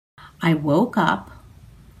I woke up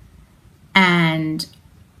and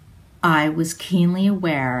I was keenly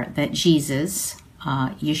aware that Jesus,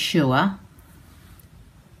 Yeshua,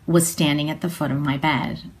 was standing at the foot of my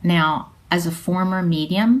bed. Now, as a former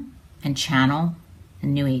medium and channel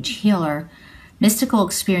and New Age healer, mystical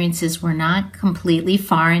experiences were not completely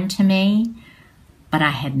foreign to me, but I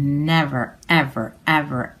had never, ever,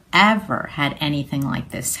 ever, ever had anything like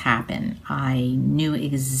this happen. I knew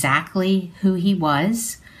exactly who he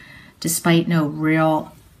was, despite no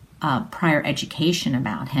real prior education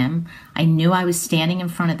about him. I knew I was standing in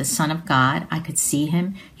front of the Son of God. I could see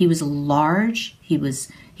him. He was large. He was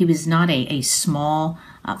not a small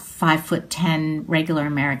 5'10" regular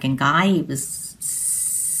American guy. He was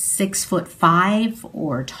 6'5"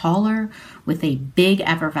 or taller, with a big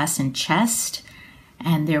effervescent chest,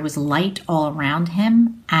 and there was light all around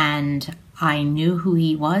him. And I knew who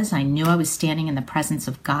he was. I knew I was standing in the presence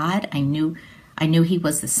of God. I knew he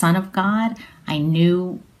was the Son of God. I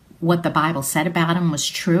knew what the Bible said about him was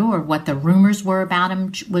true, or what the rumors were about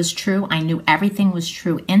him was true. I knew everything was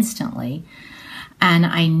true instantly. And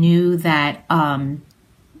I knew that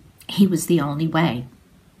he was the only way.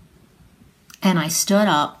 And I stood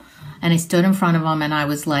up and I stood in front of him and I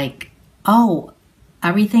was like, oh,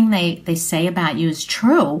 everything they say about you is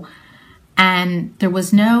true. And there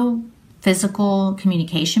was no physical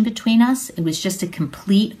communication between us. It was just a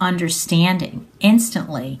complete understanding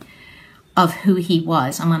instantly of who he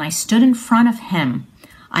was. And when I stood in front of him,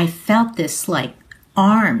 I felt this like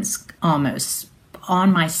arms almost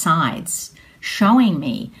on my sides, showing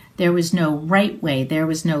me there was no right way, there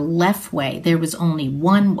was no left way, there was only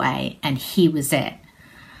one way, and he was it.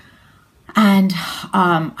 And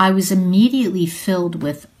I was immediately filled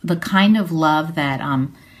with the kind of love that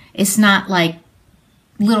it's not like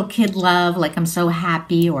little kid love, like I'm so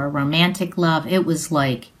happy, or romantic love. It was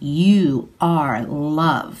like, you are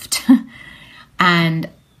loved. And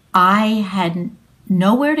I had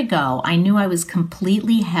nowhere to go. I knew I was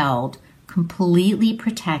completely held, completely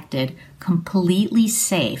protected, completely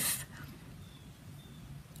safe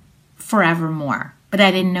forevermore. But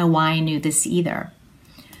I didn't know why I knew this either.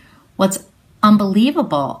 What's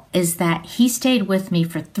unbelievable is that he stayed with me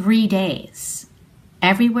for 3 days.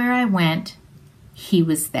 Everywhere I went, he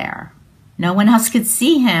was there. No one else could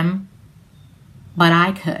see him, but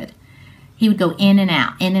I could. He would go in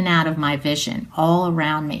and out of my vision, all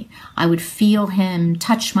around me. I would feel him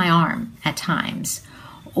touch my arm at times,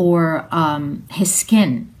 or his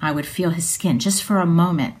skin. I would feel his skin just for a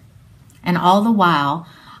moment. And all the while,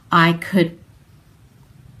 I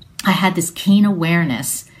had this keen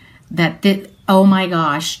awareness that, oh my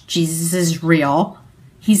gosh, Jesus is real.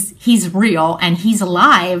 He's real, and he's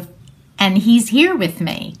alive, and he's here with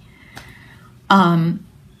me.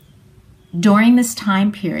 During this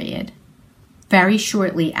time period, very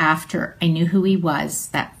shortly after I knew who he was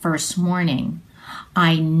that first morning,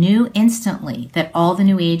 I knew instantly that all the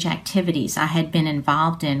New Age activities I had been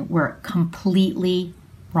involved in were completely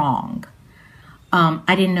wrong.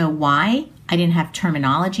 I didn't know why. I didn't have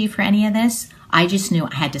terminology for any of this. I just knew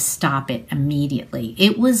I had to stop it immediately.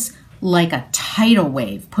 It was like a tidal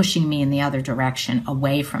wave pushing me in the other direction,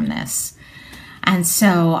 away from this. And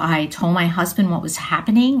so I told my husband what was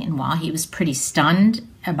happening, and while he was pretty stunned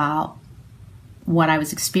about what I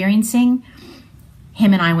was experiencing,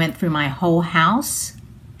 him and I went through my whole house,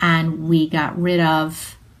 and we got rid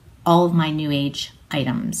of all of my New Age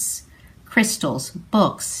items: crystals,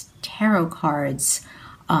 books, tarot cards,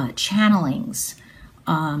 channelings,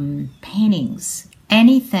 paintings,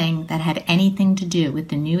 anything that had anything to do with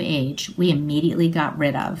the New Age, we immediately got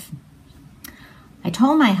rid of. I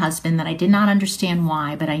told my husband that I did not understand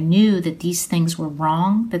why, but I knew that these things were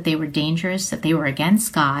wrong, that they were dangerous, that they were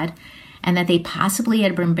against God, and that they possibly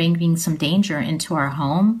had been bringing some danger into our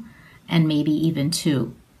home, and maybe even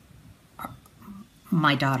to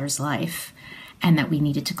my daughter's life, and that we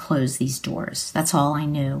needed to close these doors. That's all I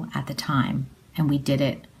knew at the time, and we did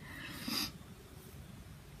it.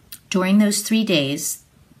 During those 3 days,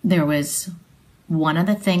 there was one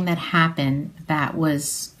other thing that happened that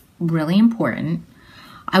was really important.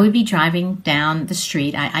 I would be driving down the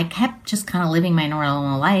street. I kept just kind of living my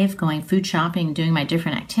normal life, going food shopping, doing my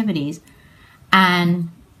different activities. And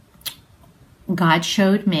God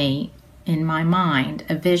showed me in my mind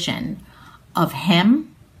a vision of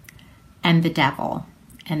him and the devil.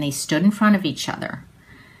 And they stood in front of each other.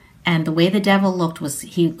 And the way the devil looked was,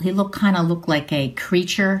 he looked like a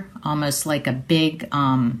creature, almost like a big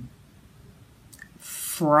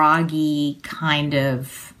froggy kind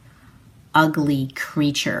of ugly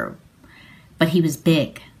creature, but he was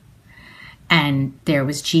big. And there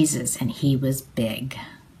was Jesus, and he was big.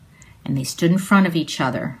 And they stood in front of each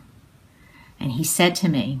other, And he said to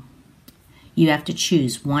me, you have to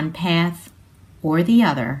choose one path or the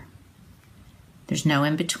other. There's no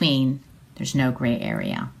in between. There's no gray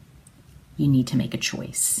area. You need to make a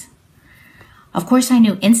choice. Of course, I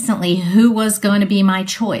knew instantly who was going to be my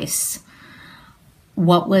choice.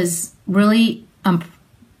 What was really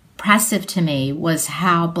impressive to me was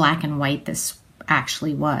how black and white this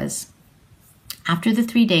actually was. After the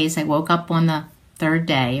 3 days, I woke up on the third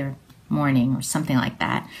day or morning or something like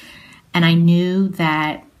that, and I knew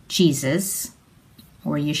that Jesus,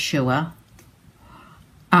 or Yeshua,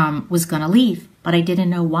 was going to leave, but I didn't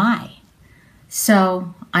know why.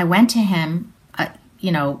 So I went to him,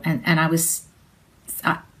 and I was,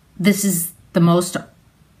 this is the most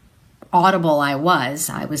audible I was.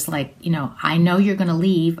 I was like, I know you're going to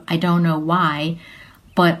leave. I don't know why,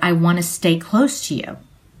 but I want to stay close to you.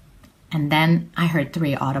 And then I heard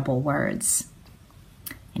 3 audible words.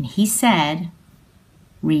 And he said,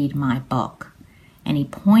 read my book. And he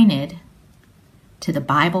pointed to the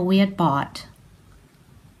Bible we had bought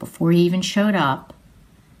before he even showed up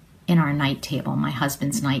in our night table, my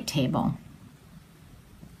husband's night table.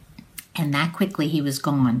 And that quickly he was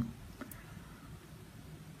gone.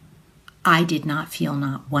 I did not feel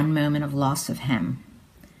not one moment of loss of him.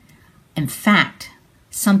 In fact,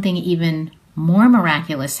 something even more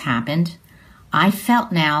miraculous happened. I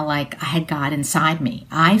felt now like I had God inside me.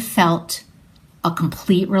 I felt a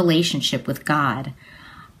complete relationship with God.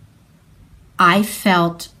 I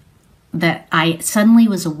felt that I suddenly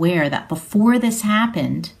was aware that before this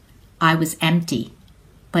happened, I was empty.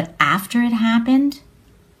 But after it happened,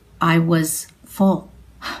 I was full.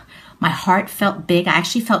 My heart felt big. I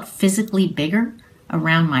actually felt physically bigger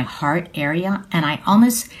around my heart area. And I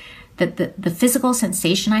almost, the physical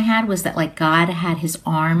sensation I had was that like God had his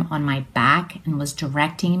arm on my back and was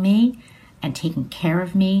directing me and taking care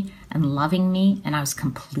of me and loving me. And I was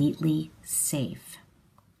completely safe.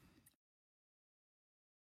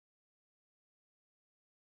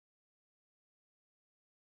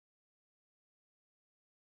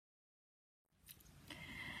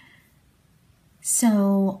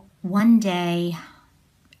 So one day,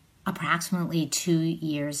 approximately 2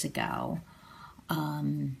 years ago,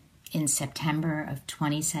 in September of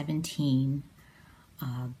 2017,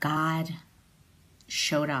 God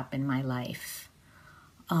showed up in my life.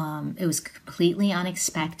 It was completely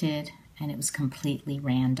unexpected and it was completely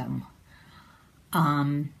random.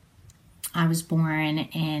 I was born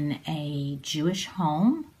in a Jewish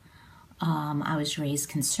home. I was raised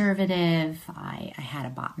conservative. I had a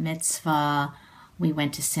bat mitzvah. We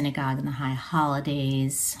went to synagogue in the high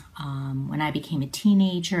holidays. When I became a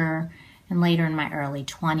teenager and later in my early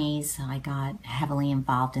 20s, I got heavily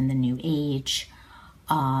involved in the New Age.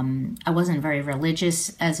 I wasn't very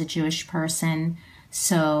religious as a Jewish person,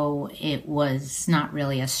 so it was not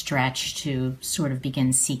really a stretch to sort of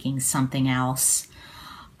begin seeking something else.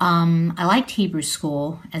 I liked Hebrew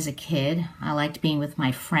school as a kid. I liked being with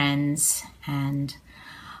my friends, and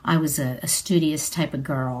I was a studious type of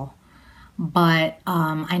girl. But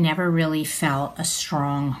I never really felt a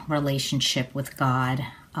strong relationship with God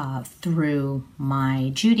through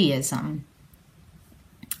my Judaism.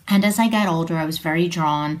 And as I got older, I was very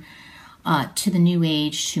drawn to the New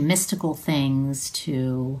Age, to mystical things,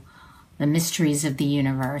 to the mysteries of the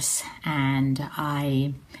universe. And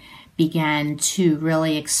I began to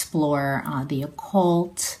really explore the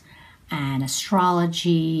occult and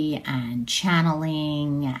astrology and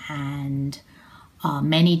channeling and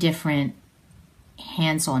many different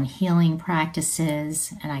hands-on healing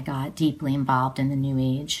practices, and I got deeply involved in the New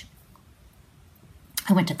Age.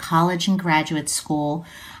 I went to college and graduate school.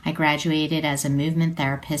 I graduated as a movement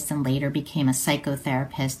therapist and later became a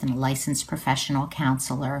psychotherapist and a licensed professional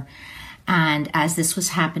counselor. And as this was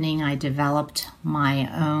happening, I developed my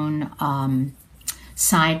own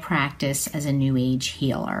side practice as a New Age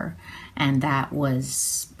healer, and that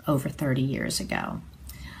was over 30 years ago.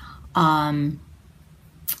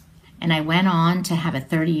 And I went on to have a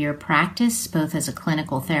 30-year practice, both as a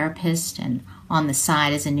clinical therapist and on the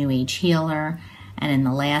side as a New Age healer. And in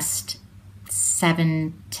the last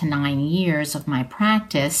 7 to 9 years of my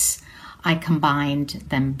practice, I combined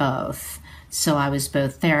them both. So I was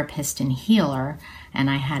both therapist and healer, and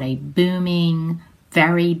I had a booming,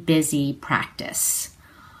 very busy practice.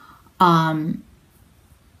 There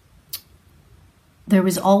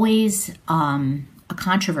was always a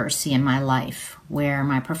controversy in my life where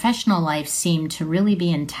my professional life seemed to really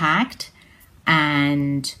be intact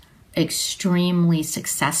and extremely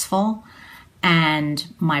successful,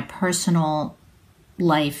 and my personal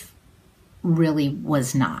life really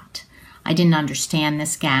was not. I didn't understand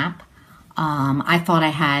this gap. I thought I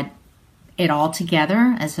had it all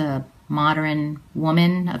together as a modern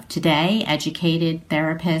woman of today, educated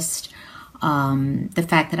therapist. The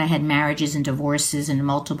fact that I had marriages and divorces and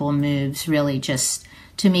multiple moves really just,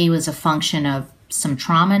 to me, was a function of some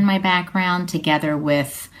trauma in my background together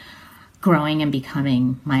with growing and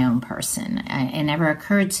becoming my own person. It never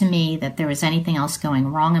occurred to me that there was anything else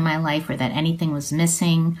going wrong in my life or that anything was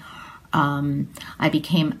missing. I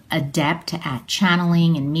became adept at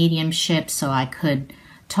channeling and mediumship, so I could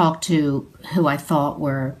talk to who I thought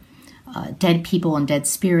were dead people and dead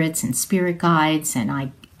spirits and spirit guides, and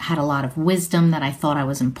I had a lot of wisdom that I thought I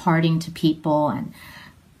was imparting to people, and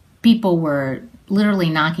people were literally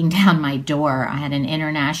knocking down my door. I had an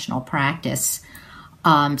international practice,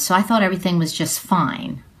 so I thought everything was just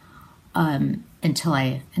fine until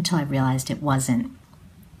I realized it wasn't.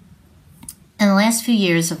 In the last few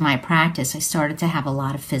years of my practice, I started to have a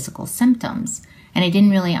lot of physical symptoms, and I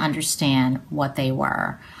didn't really understand what they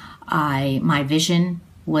were. My vision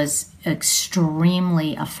was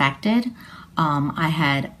extremely affected. I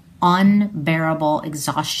had unbearable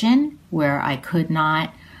exhaustion where I could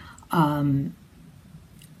not, no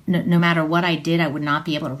matter what I did, I would not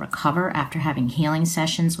be able to recover after having healing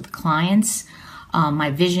sessions with clients.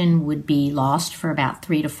 My vision would be lost for about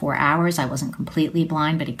 3 to 4 hours. I wasn't completely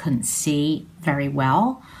blind, but I couldn't see very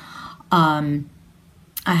well. I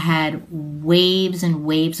had waves and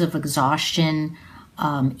waves of exhaustion,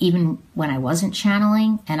 even when I wasn't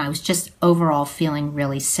channeling, and I was just overall feeling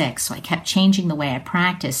really sick. So I kept changing the way I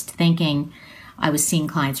practiced, thinking I was seeing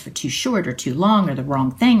clients for too short or too long or the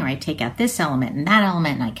wrong thing, or I take out this element and that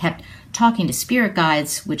element, and I kept talking to spirit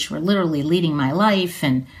guides, which were literally leading my life,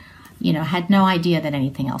 and had no idea that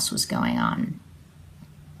anything else was going on.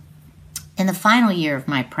 In the final year of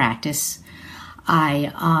my practice,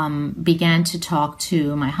 I began to talk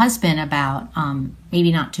to my husband about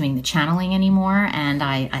maybe not doing the channeling anymore, and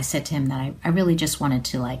I said to him that I really just wanted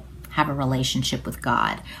to have a relationship with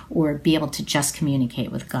God or be able to just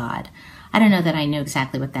communicate with God. I don't know that I knew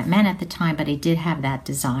exactly what that meant at the time, but I did have that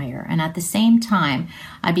desire. And at the same time,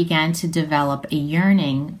 I began to develop a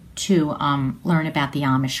yearning to learn about the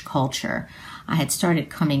Amish culture. I had started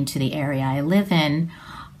coming to the area I live in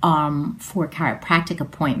for chiropractic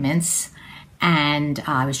appointments, and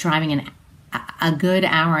I was driving a good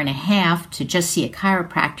hour and a half to just see a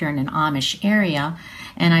chiropractor in an Amish area,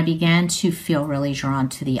 and I began to feel really drawn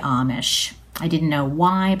to the Amish. I didn't know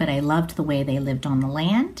why, but I loved the way they lived on the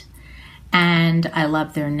land, and I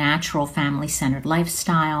loved their natural family-centered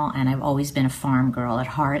lifestyle, and I've always been a farm girl at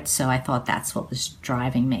heart, so I thought that's what was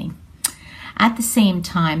driving me. At the same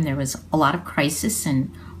time, there was a lot of crisis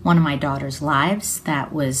in one of my daughter's lives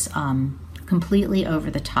that was completely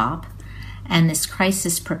over the top, and this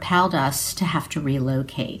crisis propelled us to have to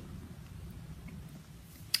relocate.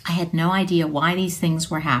 I had no idea why these things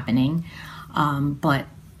were happening, but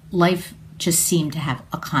life just seemed to have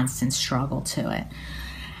a constant struggle to it.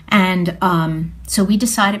 And so we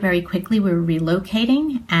decided very quickly we were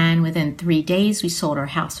relocating, and within 3 days we sold our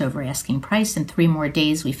house over asking price. In 3 more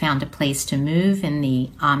days we found a place to move in the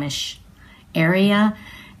Amish area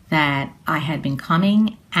that I had been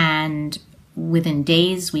coming, and within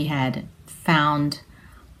days we had found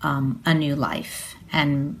a new life,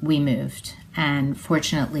 and we moved. And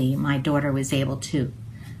fortunately my daughter was able to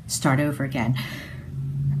start over again.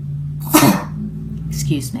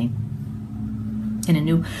 Excuse me. In a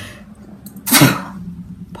new,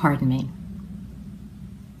 pardon me.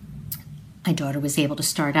 My daughter was able to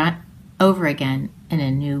start out over again in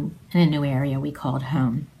a new area we called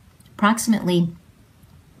home. Approximately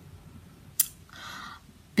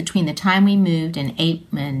between the time we moved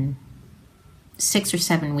and 6 or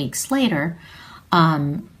 7 weeks later,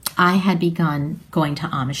 I had begun going to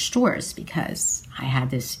Amish stores because I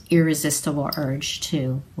had this irresistible urge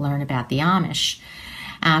to learn about the Amish.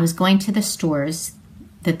 I was going to the stores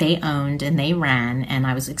that they owned and they ran, and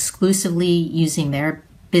I was exclusively using their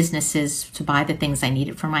businesses to buy the things I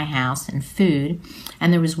needed for my house and food.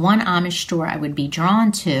 And there was one Amish store I would be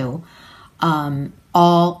drawn to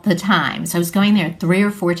all the time. So I was going there 3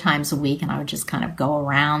 or 4 times a week, and I would just kind of go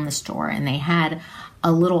around the store, and they had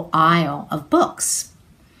a little aisle of books.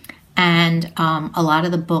 And a lot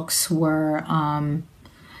of the books were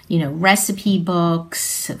recipe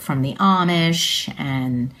books from the Amish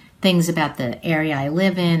and things about the area I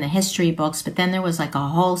live in, the history books, but then there was like a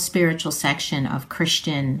whole spiritual section of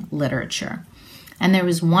Christian literature. And there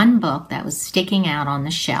was one book that was sticking out on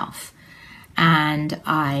the shelf, and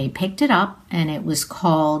I picked it up, and it was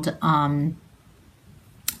called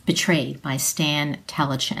Betrayed by Stan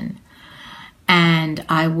Telichin. And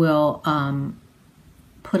I will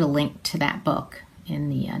put a link to that book in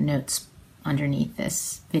the notes underneath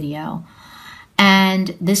this video.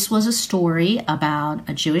 And this was a story about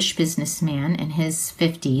a Jewish businessman in his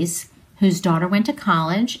 50s whose daughter went to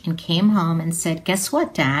college and came home and said, "Guess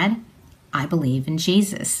what, Dad? I believe in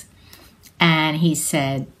Jesus." And he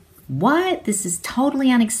said, "What? This is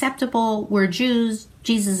totally unacceptable. We're Jews.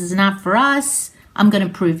 Jesus is not for us. I'm going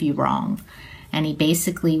to prove you wrong." And he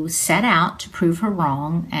basically set out to prove her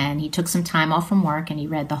wrong. And he took some time off from work and he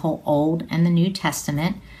read the whole Old and the New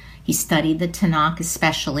Testament. He studied the Tanakh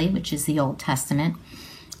especially, which is the Old Testament.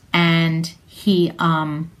 And he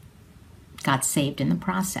got saved in the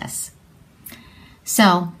process.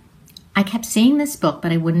 So I kept seeing this book,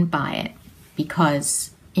 but I wouldn't buy it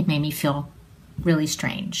because it made me feel really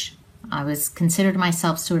strange. I was considered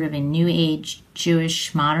myself sort of a New Age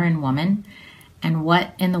Jewish modern woman. And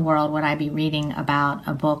what in the world would I be reading about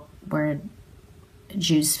a book where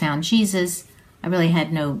Jews found Jesus? I really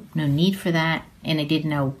had no need for that. And I didn't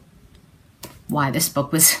know why this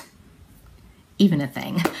book was even a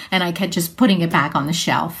thing. And I kept just putting it back on the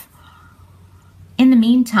shelf. In the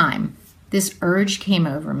meantime, this urge came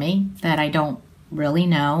over me that I don't really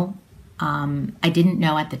know. I didn't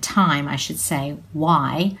know at the time, I should say,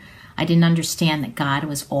 why. I didn't understand that God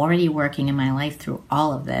was already working in my life through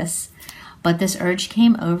all of this. But this urge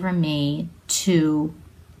came over me to,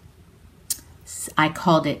 I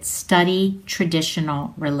called it study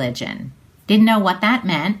traditional religion. Didn't know what that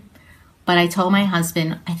meant, but I told my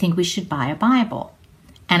husband, I think we should buy a Bible.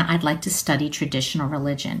 And I'd like to study traditional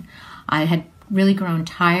religion. I had really grown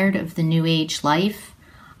tired of the New Age life.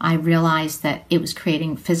 I realized that it was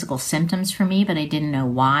creating physical symptoms for me, but I didn't know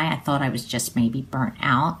why. I thought I was just maybe burnt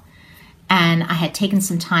out. And I had taken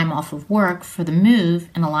some time off of work for the move,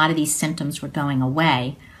 and a lot of these symptoms were going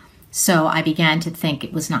away. So I began to think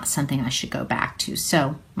it was not something I should go back to.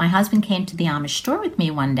 So my husband came to the Amish store with me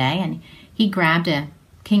one day, and he grabbed a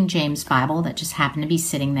King James Bible that just happened to be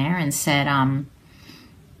sitting there and said,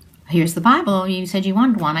 "Here's the Bible. You said you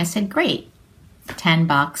wanted one." I said, "Great.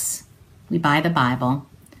 $10. We buy the Bible,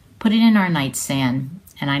 put it in our nightstand,"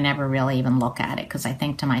 and I never really even look at it because I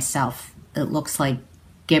think to myself, it looks like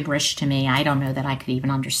gibberish to me. I don't know that I could even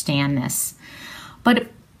understand this.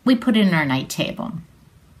 But we put it in our night table.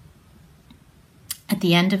 At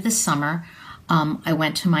the end of the summer, I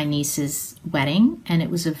went to my niece's wedding, and it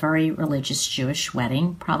was a very religious Jewish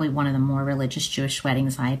wedding, probably one of the more religious Jewish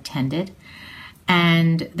weddings I attended.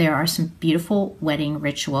 And there are some beautiful wedding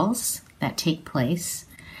rituals that take place.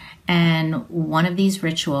 And one of these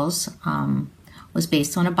rituals was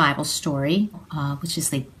based on a Bible story, which is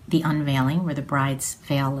the unveiling, where the bride's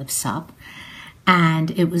veil lifts up.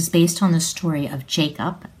 And it was based on the story of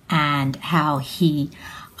Jacob and how he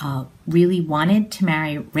really wanted to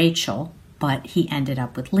marry Rachel, but he ended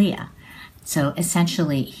up with Leah. So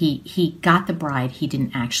essentially, he got the bride he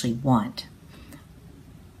didn't actually want.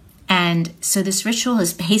 And so this ritual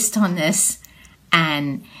is based on this,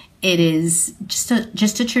 and it is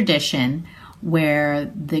just a tradition where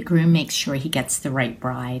the groom makes sure he gets the right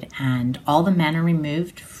bride, and all the men are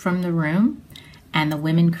removed from the room, and the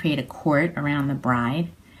women create a court around the bride,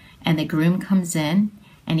 and the groom comes in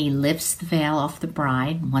and he lifts the veil off the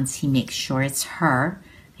bride. Once he makes sure it's her,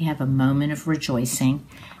 they have a moment of rejoicing,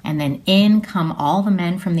 and then in come all the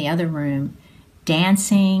men from the other room,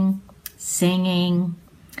 dancing, singing,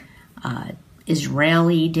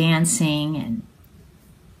 Israeli dancing, and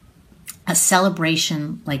a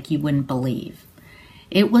celebration like you wouldn't believe.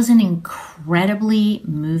 It was an incredibly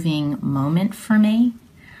moving moment for me.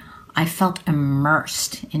 I felt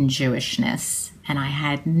immersed in Jewishness, and I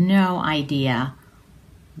had no idea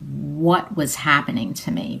what was happening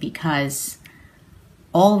to me because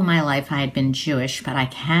all of my life I had been Jewish, but I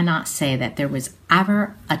cannot say that there was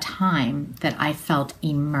ever a time that I felt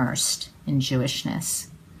immersed in Jewishness,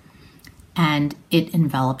 and it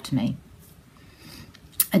enveloped me.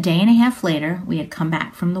 A day and a half later, we had come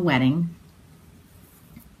back from the wedding.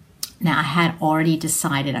 Now, I had already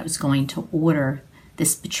decided I was going to order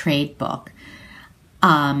this Betrayed book.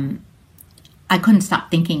 I couldn't stop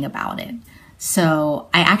thinking about it. So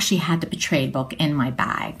I actually had the Betrayed book in my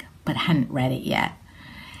bag, but hadn't read it yet.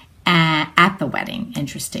 At the wedding,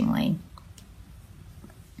 interestingly.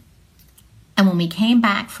 And when we came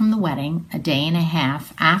back from the wedding, a day and a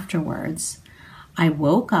half afterwards, I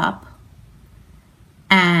woke up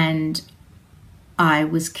and I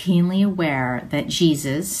was keenly aware that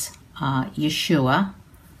Jesus, Yeshua,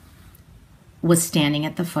 was standing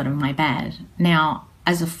at the foot of my bed. Now,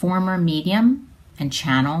 as a former medium and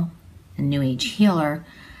channel and New Age healer,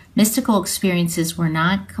 mystical experiences were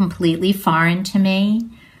not completely foreign to me,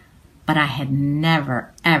 but I had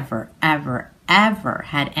never, ever, ever, ever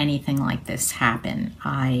had anything like this happen.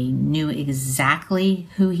 I knew exactly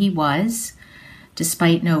who he was.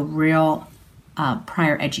 despite no real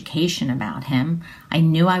prior education about him. I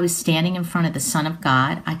knew I was standing in front of the Son of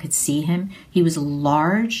God. I could see him. He was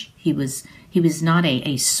large. He was not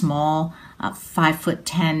a small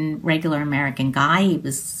 5'10" regular American guy. He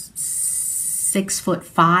was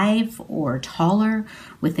 6'5" or taller,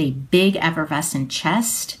 with a big effervescent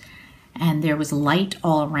chest, and there was light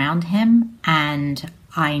all around him. And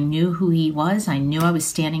I knew who he was. I knew I was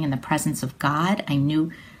standing in the presence of God. I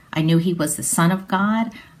knew he was the Son of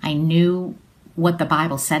God. I knew what the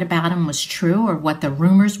Bible said about him was true, or what the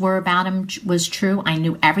rumors were about him was true. I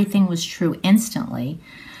knew everything was true instantly.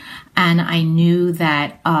 And I knew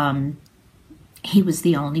that he was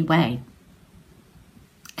the only way.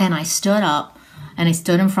 And I stood up and I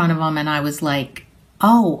stood in front of him and I was like,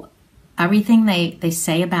 oh, everything they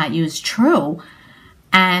say about you is true.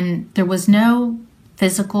 And there was no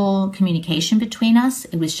physical communication between us.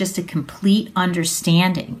 It was just a complete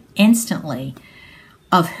understanding instantly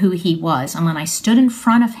of who he was. And when I stood in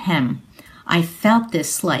front of him, I felt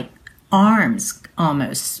this like arms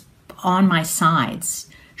almost on my sides,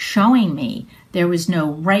 showing me there was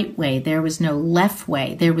no right way, there was no left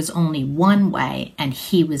way, there was only one way, and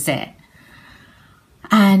he was it.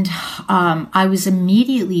 And I was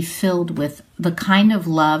immediately filled with the kind of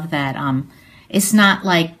love that it's not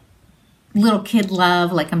like little kid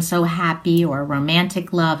love, like I'm so happy, or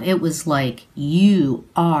romantic love. It was like, you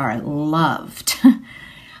are loved.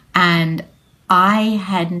 And I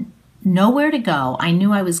had nowhere to go. I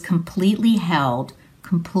knew I was completely held,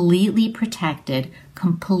 completely protected,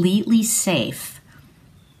 completely safe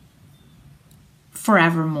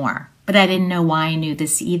forevermore. But I didn't know why I knew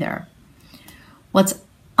this either. What's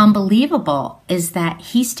unbelievable is that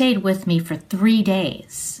he stayed with me for 3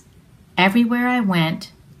 days. Everywhere I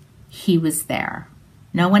went, he was there.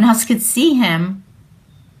 No one else could see him,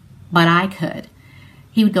 but I could.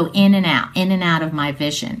 He would go in and out of my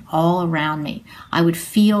vision, all around me. I would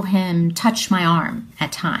feel him touch my arm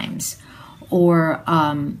at times, or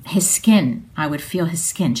his skin. I would feel his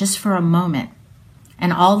skin just for a moment.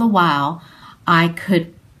 And all the while, I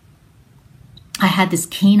had this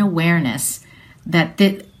keen awareness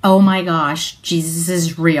that oh my gosh, Jesus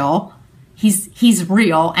is real. He's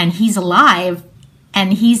real, and he's alive,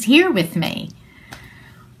 and he's here with me.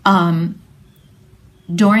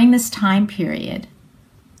 During this time period,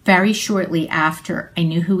 very shortly after I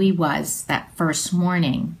knew who he was that first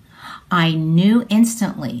morning, I knew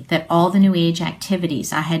instantly that all the New Age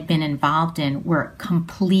activities I had been involved in were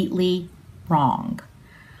completely wrong.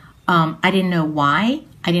 I didn't know why.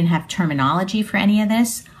 I didn't have terminology for any of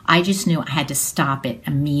this. I just knew I had to stop it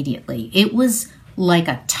immediately. It was like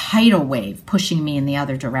a tidal wave pushing me in the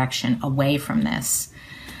other direction, away from this.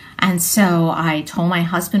 And so I told my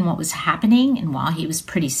husband what was happening, and while he was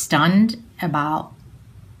pretty stunned about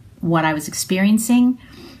what I was experiencing,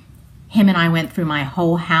 him and I went through my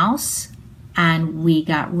whole house, and we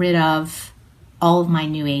got rid of all of my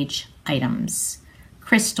New Age items: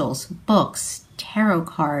 crystals, books, tarot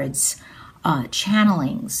cards,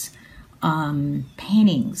 channelings,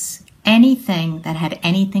 paintings, anything that had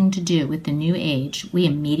anything to do with the New Age, we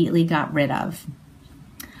immediately got rid of.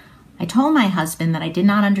 I told my husband that I did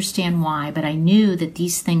not understand why, but I knew that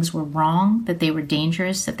these things were wrong, that they were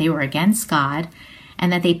dangerous, that they were against God,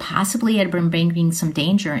 and that they possibly had been bringing some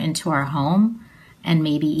danger into our home, and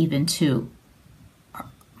maybe even to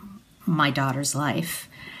my daughter's life,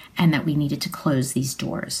 and that we needed to close these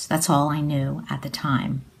doors. That's all I knew at the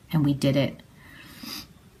time, and we did it.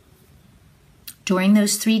 During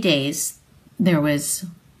those 3 days, there was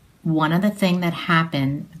one other thing that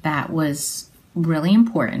happened that was really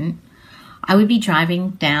important. I would be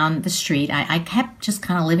driving down the street. I kept just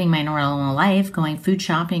kind of living my normal life, going food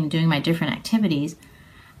shopping, doing my different activities.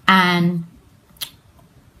 And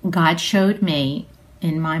God showed me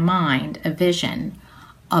in my mind a vision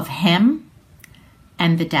of him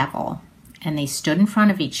and the devil. And they stood in front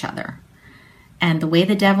of each other. And the way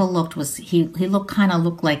the devil looked was, he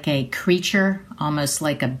looked like a creature, almost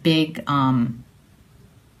like a big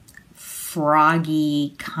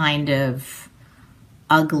froggy kind of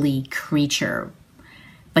ugly creature.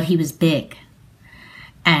 But he was big.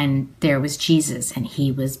 And there was Jesus, and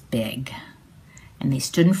he was big. And they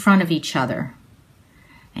stood in front of each other.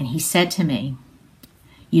 And he said to me,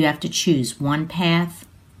 you have to choose one path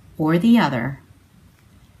or the other.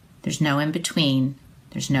 There's no in between.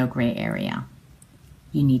 There's no gray area.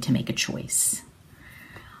 You need to make a choice.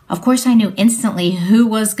 Of course, I knew instantly who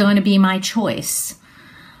was going to be my choice.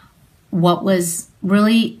 What was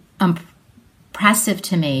really impressive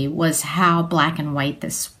to me was how black and white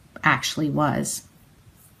this actually was.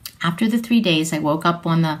 After the 3 days, I woke up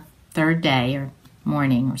on the third day or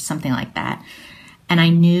morning or something like that, And I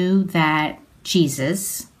knew that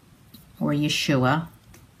Jesus, or Yeshua,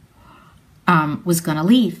 was going to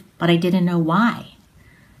leave, but I didn't know why.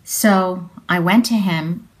 So I went to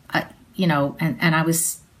him, and I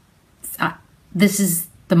was, this is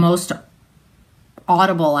the most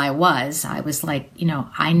audible I was. I was like,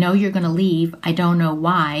 I know you're going to leave. I don't know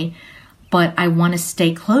why, but I want to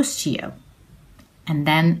stay close to you. And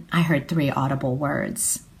then I heard 3 audible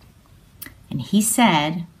words. And he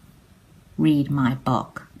said, read my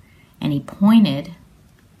book. And he pointed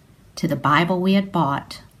to the Bible we had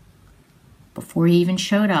bought before he even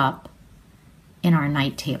showed up in our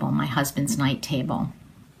night table, my husband's night table.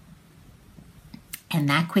 And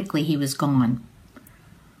that quickly he was gone.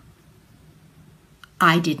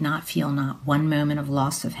 I did not feel not one moment of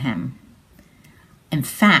loss of him. In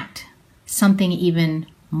fact, something even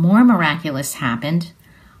more miraculous happened.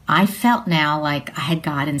 I felt now like I had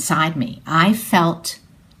God inside me. I felt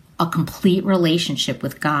a complete relationship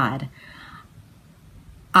with God.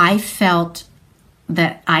 I felt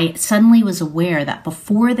that I suddenly was aware that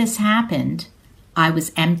before this happened, I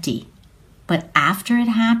was empty. But after it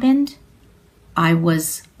happened, I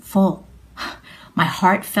was full. My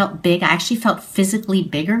heart felt big. I actually felt physically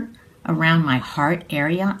bigger around my heart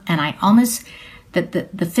area. And I almost,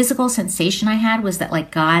 the physical sensation I had was that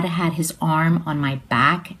like God had his arm on my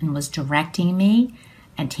back and was directing me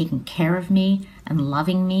and taking care of me and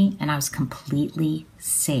loving me. And I was completely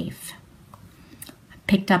safe. I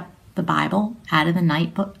picked up the Bible out of the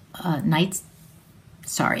I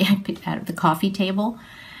picked out of the coffee table,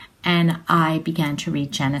 and I began to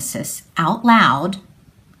read Genesis out loud.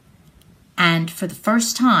 And for the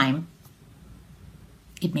first time,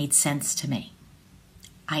 it made sense to me.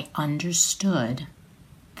 I understood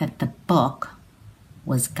that the book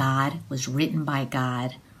was God, was written by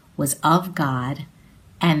God, was of God,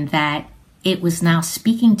 and that it was now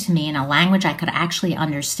speaking to me in a language I could actually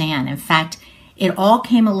understand. In fact, it all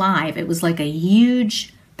came alive. It was like a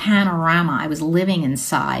huge panorama I was living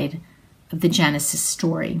inside of the Genesis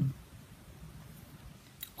story.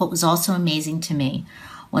 What was also amazing to me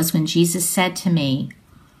was when Jesus said to me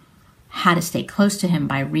how to stay close to him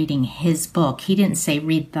by reading his book. He didn't say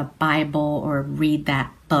read the Bible or read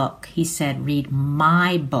that book. He said read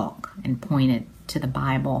my book and pointed to the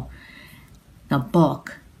Bible. The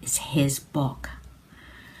book is his book.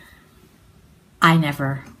 I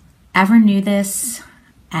never ever knew this,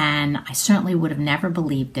 and I certainly would have never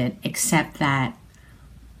believed it, except that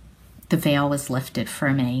the veil was lifted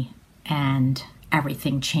for me and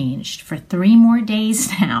everything changed. For 3 more days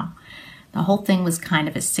now, the whole thing was kind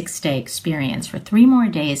of a 6-day experience. For 3 more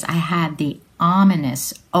days, I had the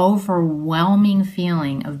ominous, overwhelming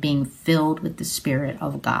feeling of being filled with the Spirit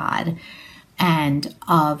of God and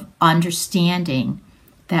of understanding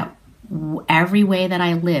that every way that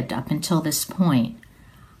I lived up until this point,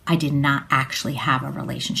 I did not actually have a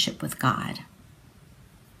relationship with God.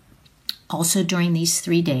 Also during these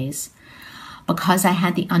 3 days, because I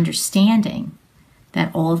had the understanding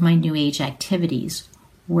that all of my New Age activities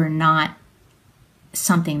were not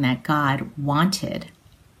something that God wanted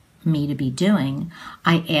me to be doing,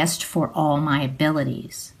 I asked for all my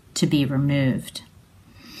abilities to be removed.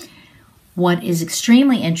 What is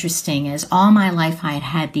extremely interesting is all my life I had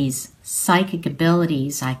had these psychic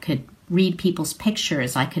abilities. I could read people's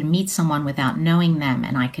pictures. I could meet someone without knowing them,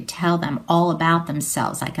 and I could tell them all about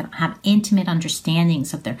themselves. I could have intimate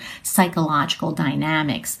understandings of their psychological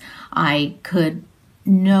dynamics. I could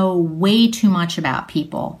know way too much about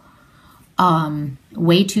people,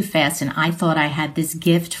 way too fast, and I thought I had this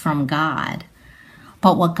gift from God.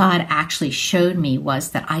 But what God actually showed me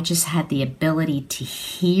was that I just had the ability to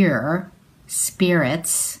hear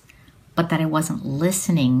spirits, but that I wasn't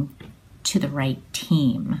listening to the right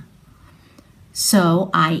team. So,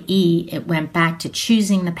 i.e., it went back to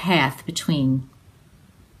choosing the path between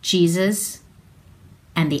Jesus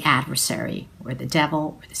and the adversary, or the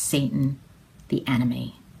devil, or the Satan, the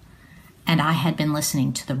enemy. And I had been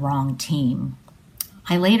listening to the wrong team.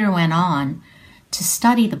 I later went on to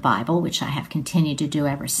study the Bible, which I have continued to do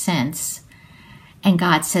ever since. And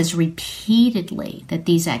God says repeatedly that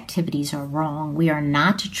these activities are wrong. We are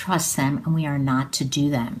not to trust them, and we are not to do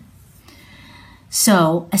them.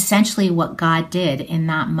 So essentially what God did in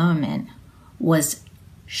that moment was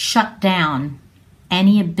shut down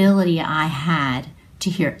any ability I had to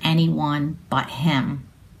hear anyone but him.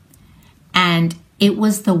 And it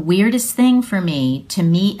was the weirdest thing for me to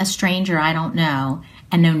meet a stranger I don't know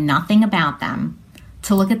and know nothing about them,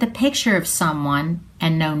 to look at the picture of someone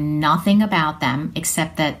and know nothing about them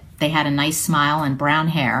except that they had a nice smile and brown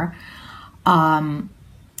hair.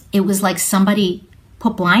 It was like somebody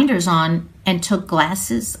put blinders on and took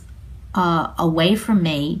glasses away from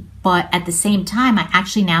me, but at the same time, I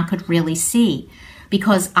actually now could really see,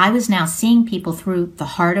 because I was now seeing people through the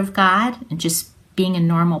heart of God and just being a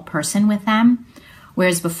normal person with them.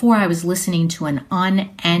 Whereas before I was listening to an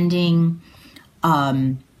unending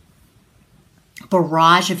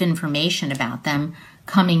barrage of information about them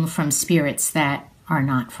coming from spirits that are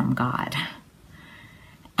not from God.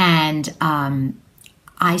 And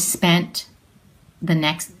I spent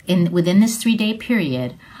within this 3-day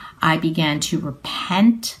period, I began to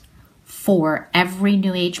repent for every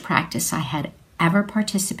New Age practice I had ever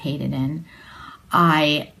participated in.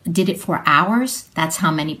 I did it for hours. That's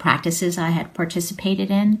how many practices I had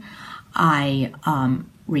participated in. I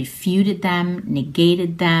refuted them,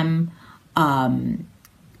 negated them,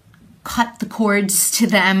 cut the cords to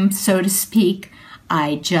them, so to speak.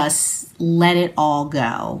 I just let it all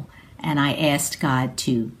go. And I asked God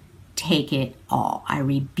to take it all. I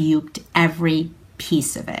rebuked every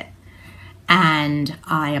piece of it. And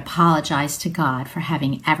I apologized to God for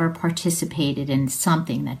having ever participated in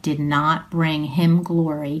something that did not bring him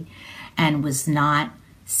glory and was not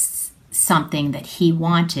something that he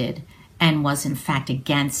wanted and was in fact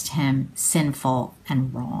against him, sinful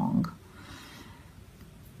and wrong.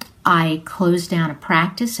 I closed down a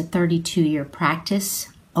practice, a 32-year practice,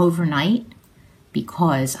 overnight,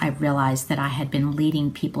 because I realized that I had been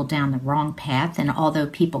leading people down the wrong path. And although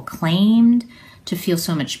people claimed to feel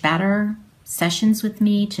so much better, sessions with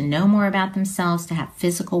me, to know more about themselves, to have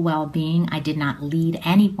physical well-being, I did not lead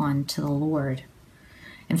anyone to the Lord.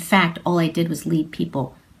 In fact, all I did was lead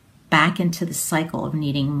people back into the cycle of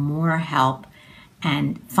needing more help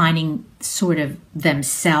and finding sort of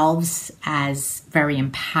themselves as very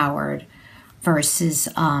empowered versus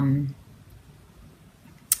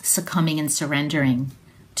succumbing and surrendering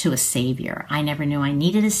to a savior. I never knew I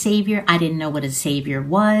needed a savior. I didn't know what a savior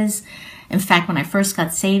was. In fact, when I first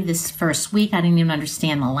got saved this first week, I didn't even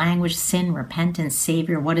understand the language, sin, repentance,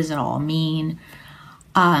 savior, what does it all mean?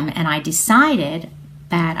 And I decided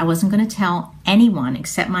that I wasn't going to tell anyone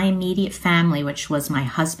except my immediate family, which was my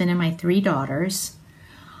husband and my 3 daughters,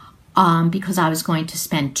 because I was going to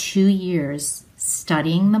spend 2 years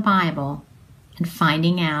studying the Bible and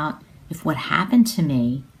finding out if what happened to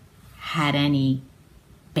me had any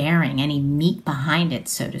bearing, any meat behind it,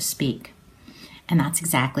 so to speak. And that's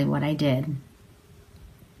exactly what I did.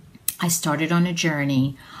 I started on a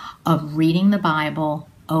journey of reading the Bible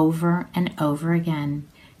over and over again,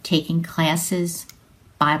 taking classes,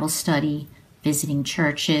 Bible study, visiting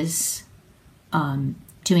churches,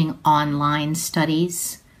 doing online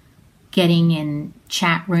studies, getting in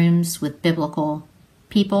chat rooms with biblical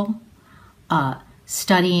people,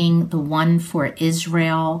 studying the One for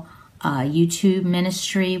Israel YouTube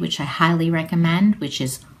ministry, which I highly recommend, which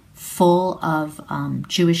is full of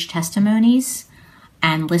Jewish testimonies,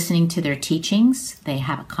 and listening to their teachings. They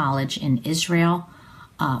have a college in Israel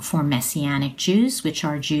for Messianic Jews, which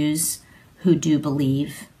are Jews who do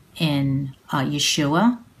believe in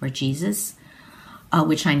Yeshua or Jesus,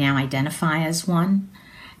 which I now identify as one.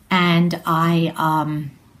 And I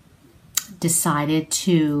decided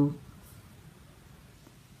to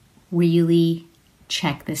really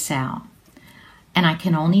check this out. And I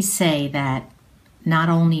can only say that not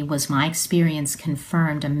only was my experience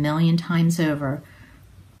confirmed 1,000,000 times over,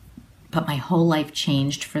 but my whole life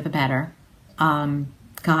changed for the better.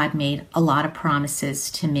 God made a lot of promises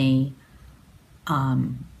to me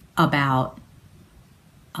about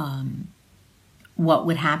what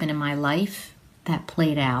would happen in my life that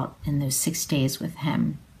played out in those 6 days with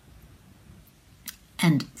him.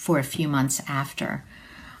 And for a few months after,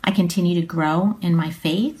 I continue to grow in my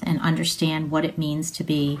faith and understand what it means to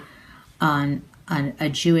be a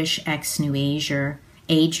Jewish ex-New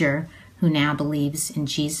Ager who now believes in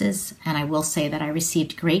Jesus. And I will say that I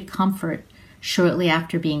received great comfort shortly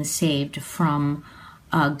after being saved from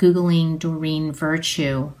Googling Doreen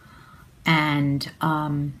Virtue and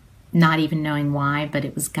not even knowing why, but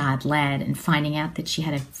it was God-led, and finding out that she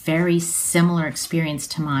had a very similar experience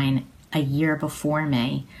to mine a year before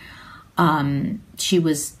me. She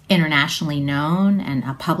was internationally known and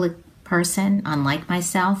a public person, unlike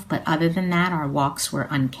myself, but other than that, our walks were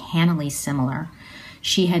uncannily similar.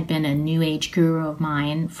 She had been a New Age guru of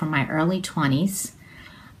mine from my early 20s,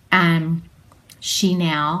 and she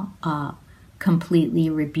now completely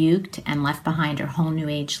rebuked and left behind her whole New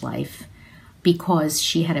Age life because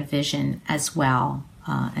she had a vision as well,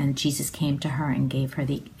 and Jesus came to her and gave her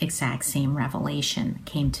the exact same revelation that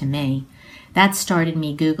came to me. That started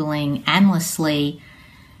me Googling endlessly,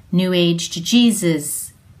 New Age to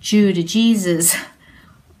Jesus, Jew to Jesus,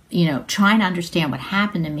 trying to understand what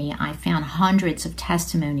happened to me. I found hundreds of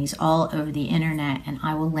testimonies all over the internet, and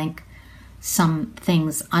I will link some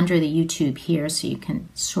things under the YouTube here so you can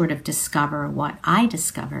sort of discover what I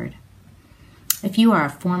discovered. If you are a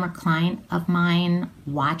former client of mine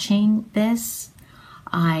watching this,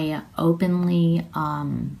 I openly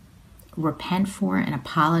repent for and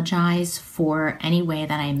apologize for any way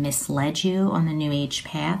that I misled you on the New Age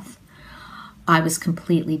path. I was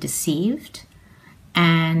completely deceived,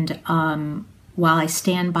 and while I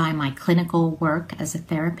stand by my clinical work as a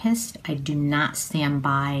therapist, I do not stand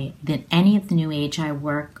by any of the New Age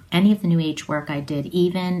work I did,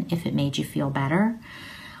 even if it made you feel better,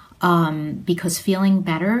 because feeling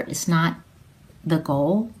better is not the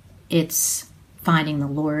goal. It's finding the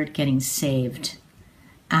Lord, getting saved,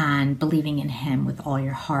 and believing in Him with all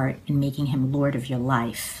your heart and making Him Lord of your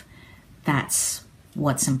life. That's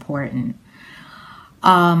what's important.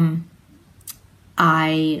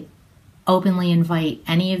 I openly invite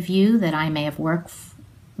any of you that I may have worked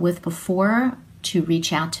with before to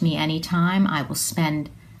reach out to me anytime. I will spend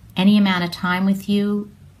any amount of time with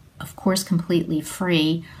you, of course completely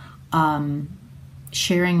free,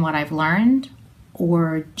 sharing what I've learned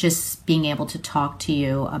or just being able to talk to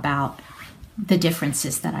you about the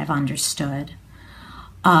differences that I've understood.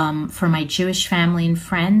 For my Jewish family and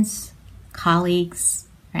friends, colleagues,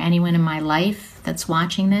 or anyone in my life that's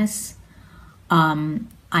watching this,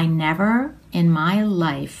 I never in my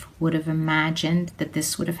life would have imagined that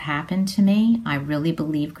this would have happened to me. I really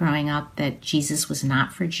believed growing up that Jesus was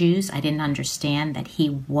not for Jews. I didn't understand that He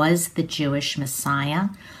was the Jewish Messiah.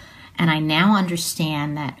 And I now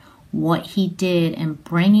understand that what He did in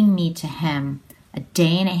bringing me to Him a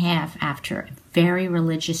day and a half after a very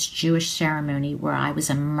religious Jewish ceremony where I was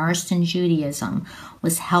immersed in Judaism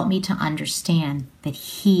was help me to understand that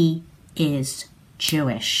He is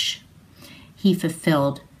Jewish. He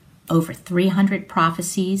fulfilled over 300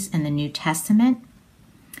 prophecies in the New Testament.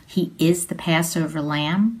 He is the Passover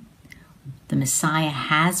lamb. The Messiah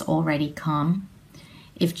has already come.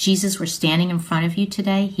 If Jesus were standing in front of you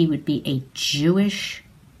today, He would be a Jewish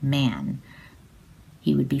man.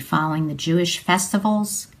 He would be following the Jewish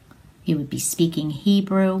festivals. He would be speaking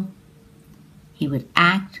Hebrew. He would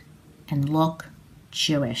act and look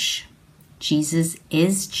Jewish. Jesus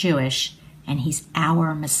is Jewish, and He's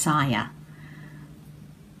our Messiah.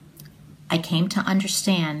 I came to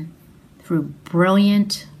understand through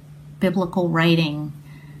brilliant biblical writing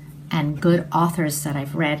and good authors that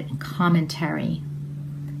I've read in commentary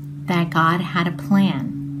that God had a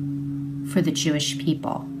plan for the Jewish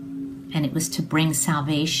people, and it was to bring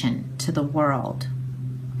salvation to the world.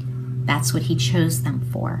 That's what He chose them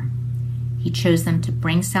for. He chose them to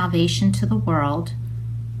bring salvation to the world.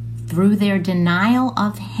 Through their denial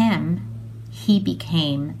of Him, He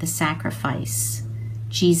became the sacrifice.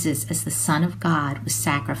 Jesus, as the Son of God, was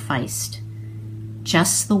sacrificed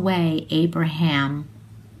just the way Abraham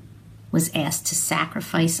was asked to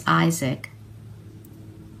sacrifice Isaac.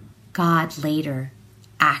 God later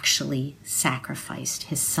actually sacrificed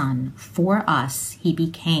His Son for us. He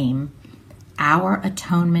became our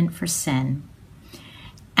atonement for sin.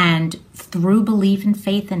 And through belief and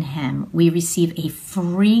faith in Him, we receive a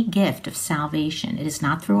free gift of salvation. It is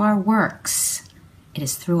not through our works. It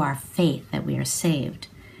is through our faith that we are saved.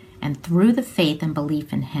 And through the faith and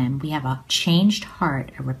belief in Him, we have a changed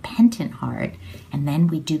heart, a repentant heart, and then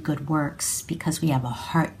we do good works because we have a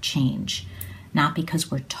heart change, not because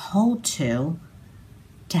we're told to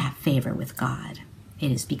have favor with God. It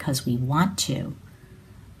is because we want to,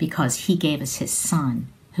 because He gave us His Son,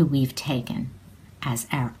 who we've taken as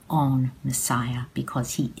our own Messiah,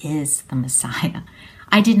 because He is the Messiah.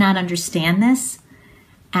 I did not understand this.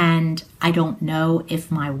 And I don't know if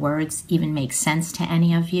my words even make sense to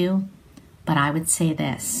any of you, but I would say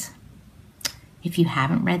this. If you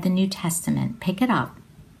haven't read the New Testament, pick it up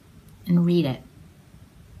and read it.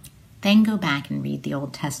 Then go back and read the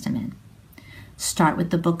Old Testament. Start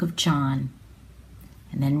with the book of John,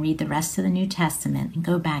 and then read the rest of the New Testament and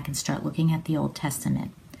go back and start looking at the Old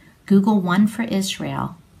Testament. Google One for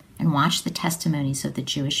Israel and watch the testimonies of the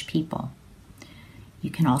Jewish people.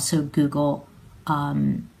 You can also Google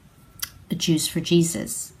Jews for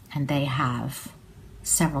Jesus, and they have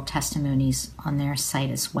several testimonies on their site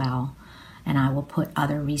as well, and I will put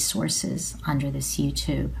other resources under this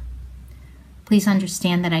YouTube. Please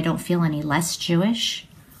understand that I don't feel any less Jewish.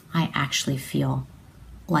 I actually feel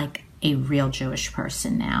like a real Jewish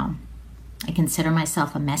person now. I consider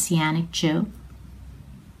myself a Messianic Jew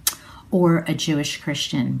or a Jewish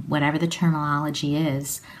Christian, whatever the terminology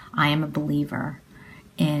is. I am a believer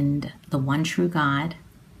in the one true God,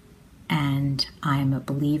 and I am a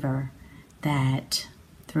believer that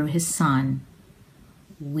through His Son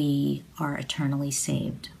we are eternally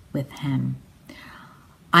saved with Him.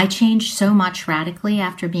 I changed so much radically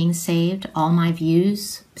after being saved. All my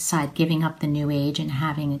views, besides giving up the New Age and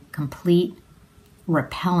having a complete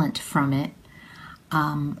repellent from it,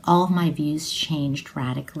 all of my views changed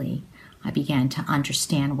radically. I began to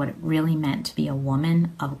understand what it really meant to be a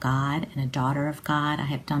woman of God and a daughter of God. I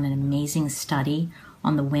have done an amazing study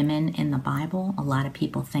on the women in the Bible. A lot of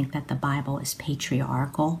people think that the Bible is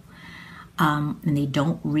patriarchal, and they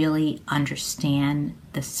don't really understand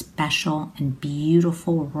the special and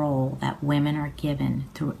beautiful role that women are given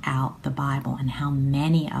throughout the Bible and how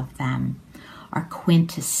many of them are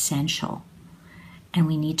quintessential. And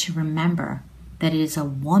we need to remember that it is a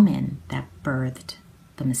woman that birthed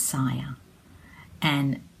the Messiah.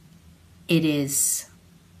 And it is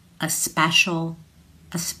a special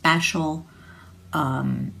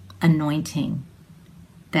anointing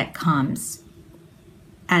that comes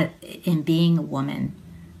in being a woman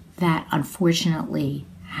that unfortunately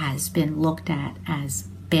has been looked at as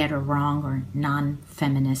bad or wrong or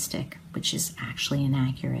non-feministic, which is actually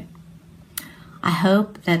inaccurate. I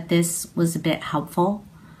hope that this was a bit helpful.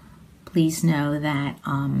 Please know that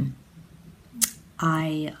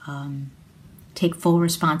I take full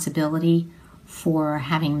responsibility for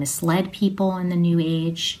having misled people in the New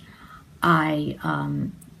Age. I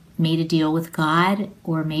made a deal with God,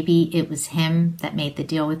 or maybe it was Him that made the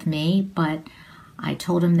deal with me, but I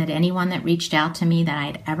told Him that anyone that reached out to me that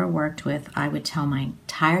I'd ever worked with, I would tell my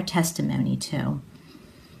entire testimony to.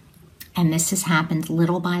 And this has happened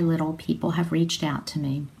little by little. People have reached out to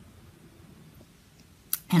me.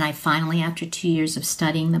 And I finally, after 2 years of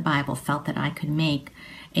studying the Bible, felt that I could make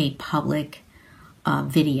a public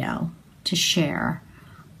video to share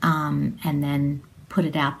and then put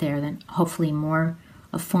it out there. Then hopefully more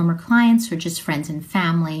of former clients or just friends and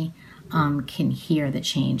family can hear the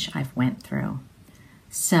change I've went through.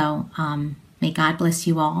 So may God bless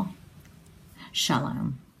you all.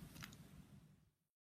 Shalom.